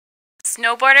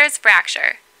Snowboarder's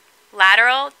fracture,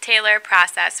 lateral talar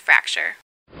process fracture.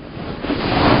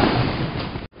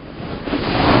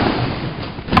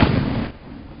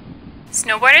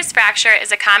 Snowboarder's fracture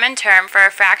is a common term for a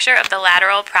fracture of the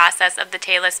lateral process of the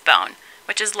talus bone,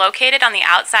 which is located on the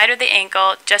outside of the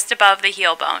ankle just above the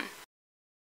heel bone.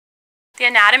 The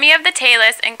anatomy of the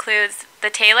talus includes the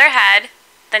talar head,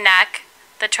 the neck,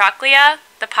 the trochlea,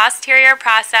 the posterior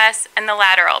process, and the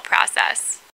lateral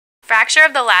process. Fracture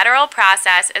of the lateral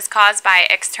process is caused by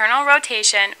external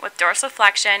rotation with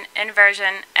dorsiflexion,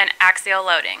 inversion, and axial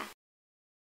loading.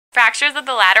 Fractures of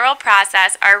the lateral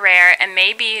process are rare and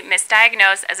may be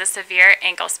misdiagnosed as a severe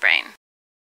ankle sprain.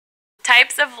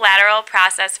 Types of lateral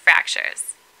process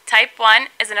fractures. Type 1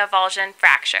 is an avulsion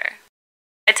fracture.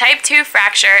 A type 2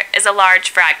 fracture is a large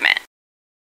fragment.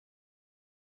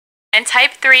 And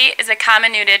type 3 is a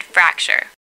comminuted fracture.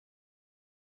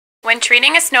 When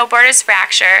treating a snowboarder's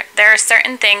fracture, there are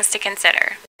certain things to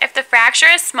consider. If the fracture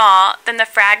is small, then the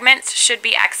fragments should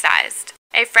be excised.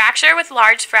 A fracture with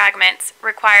large fragments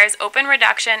requires open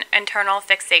reduction internal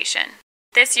fixation.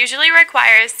 This usually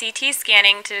requires CT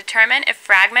scanning to determine if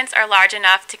fragments are large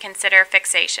enough to consider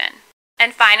fixation.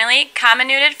 And finally,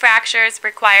 comminuted fractures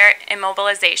require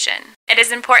immobilization. It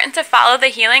is important to follow the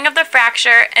healing of the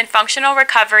fracture and functional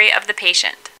recovery of the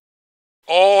patient.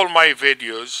 All my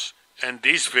videos and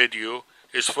this video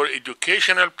is for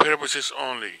educational purposes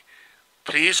only.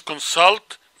 Please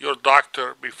consult your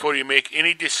doctor before you make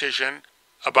any decision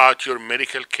about your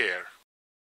medical care.